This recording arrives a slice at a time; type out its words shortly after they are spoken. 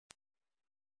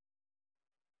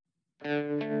You're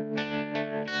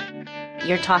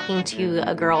talking to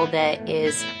a girl that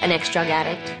is an ex-drug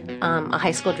addict, a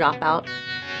high school dropout,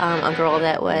 a girl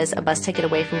that was a bus ticket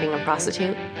away from being a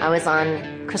prostitute. I was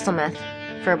on crystal meth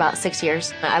for about 6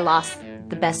 years. I lost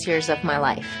the best years of my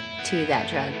life to that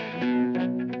drug.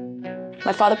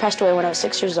 My father passed away when I was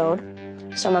 6 years old,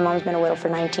 so my mom's been a widow for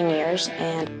 19 years,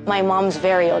 and my mom's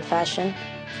very old-fashioned.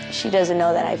 She doesn't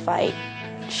know that I fight.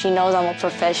 She knows I'm a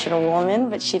professional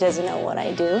woman, but she doesn't know what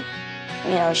I do.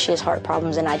 You know, she has heart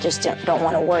problems, and I just don't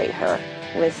want to worry her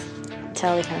with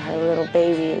telling her little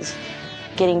baby is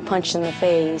getting punched in the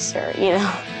face, or, you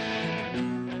know.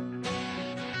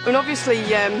 I mean, obviously,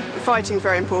 fighting is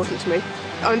very important to me.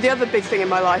 I mean, the other big thing in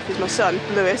my life is my son,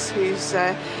 Lewis, who's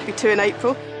be 2 in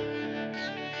April.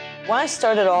 When I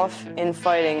started off in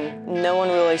fighting, no one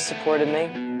really supported me.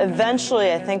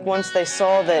 Eventually, I think once they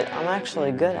saw that I'm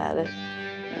actually good at it,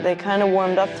 they kind of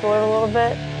warmed up to it a little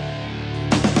bit.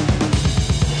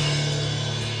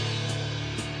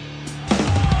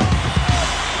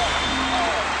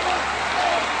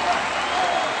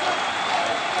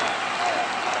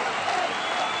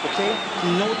 Okay?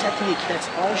 No technique. That's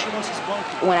all she wants is one.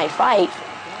 When I fight,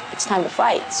 it's time to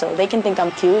fight. So they can think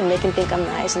I'm cute, and they can think I'm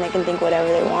nice, and they can think whatever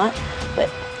they want, but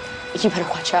you better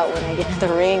watch out when I get in the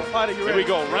ring. Here we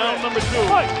go, round number 2.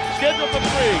 Fight. Schedule for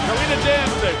 3. Karina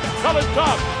Danzig, color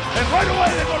top, and right away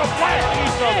they're going to blast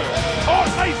each other. Oh,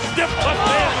 nice stiff left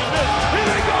hand. Here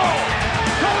they go.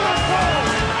 Toe to toe.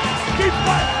 Keep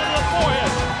fighting with your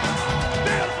forehead.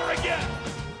 Nails her again.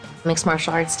 Mixed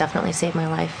martial arts definitely saved my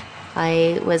life.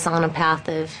 I was on a path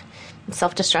of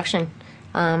self-destruction.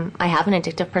 I have an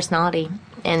addictive personality,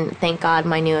 and thank God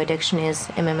my new addiction is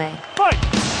MMA. Fight!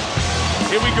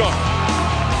 Here we go.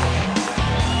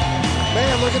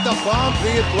 Man, look at the bomb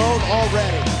being blown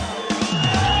already.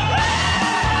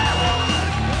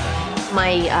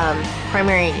 My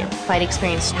primary fight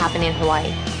experience happened in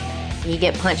Hawaii. You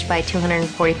get punched by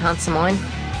 240-pound Samoan,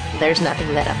 there's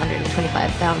nothing that a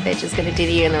 125-pound bitch is going to do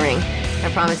to you in the ring. I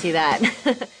promise you that.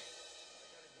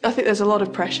 I think there's a lot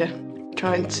of pressure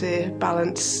trying to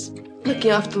balance looking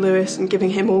after Lewis and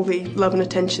giving him all the love and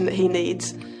attention that he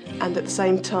needs, and at the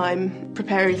same time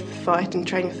preparing for the fight and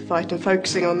training for the fight and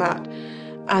focusing on that.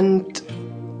 And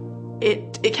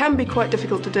it can be quite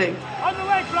difficult to do. On the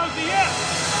leg, Rosi, yeah!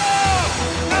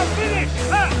 Now finish!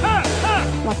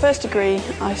 My first degree,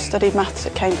 I studied maths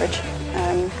at Cambridge,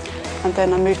 and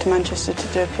then I moved to Manchester to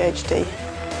do a PhD.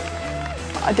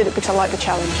 I did it because I liked the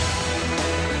challenge.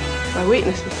 My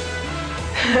weaknesses?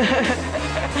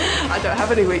 I don't have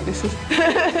any weaknesses.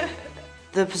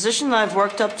 The position that I've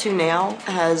worked up to now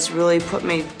has really put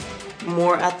me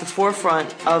more at the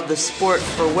forefront of the sport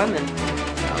for women.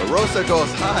 LaRosa goes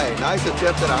high. Nice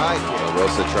attempt at a high kick.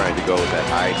 LaRosa trying to go with that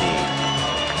high knee.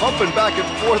 Pumping back and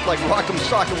forth like Rock'em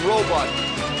Sock'em Robot.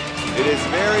 It is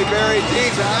very, very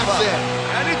deep. That's it.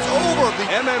 And it's over. The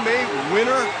MMA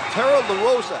winner,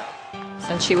 LaRosa.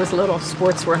 Since she was little,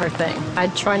 sports were her thing.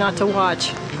 I'd try not to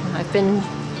watch. I've been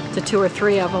to 2 or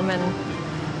 3 of them, and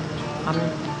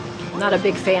I'm not a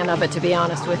big fan of it, to be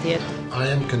honest with you. I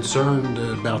am concerned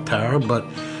about Tara, but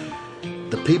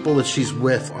the people that she's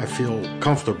with, I feel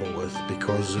comfortable with,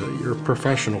 because you're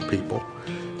professional people,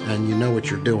 and you know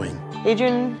what you're doing.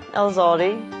 Adrian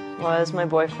Elzaldi was my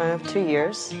boyfriend of 2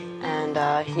 years, and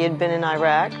he had been in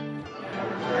Iraq.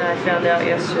 And I found out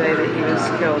yesterday that he was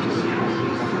killed.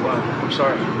 Wow, I'm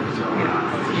sorry.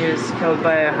 Yeah, he was killed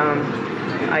by a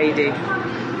IED.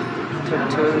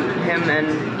 To him and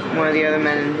one of the other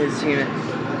men in his unit.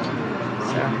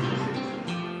 So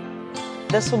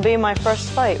this will be my first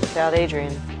fight without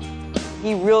Adrian.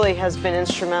 He really has been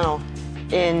instrumental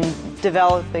in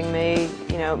developing me,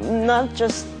 you know, not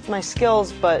just my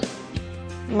skills, but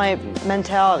my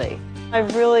mentality.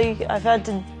 I've had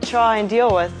to try and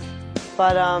deal with,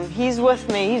 but he's with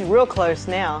me. He's real close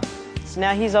now. So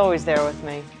now he's always there with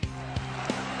me.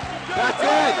 That's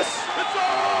it! It's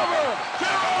all over!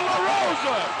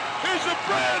 LaRosa is a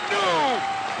brand new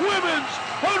women's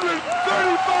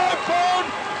 135-pound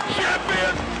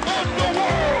champion of the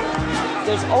world!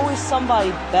 There's always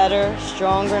somebody better,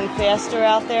 stronger, and faster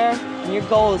out there, and your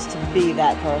goal is to be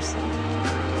that person.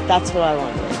 That's what I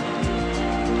want to do.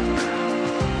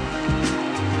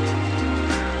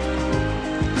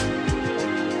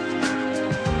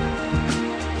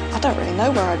 I don't really know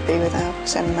where I'd be without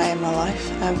MMA in my life.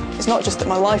 It's not just that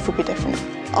my life would be different.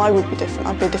 I would be different.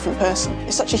 I'd be a different person.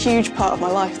 It's such a huge part of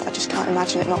my life that I just can't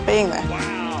imagine it not being there. Wow,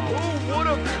 who would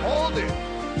have called it?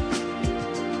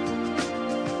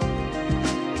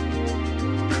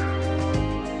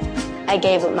 I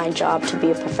gave up my job to be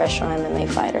a professional MMA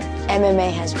fighter.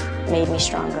 MMA has made me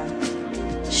stronger.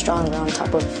 stronger on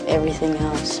top of everything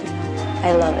else. You know?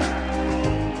 I love it.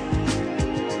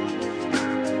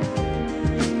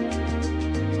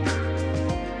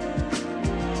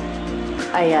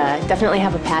 I definitely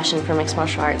have a passion for mixed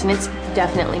martial arts, and it's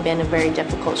definitely been a very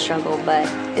difficult struggle, but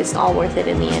it's all worth it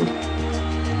in the end.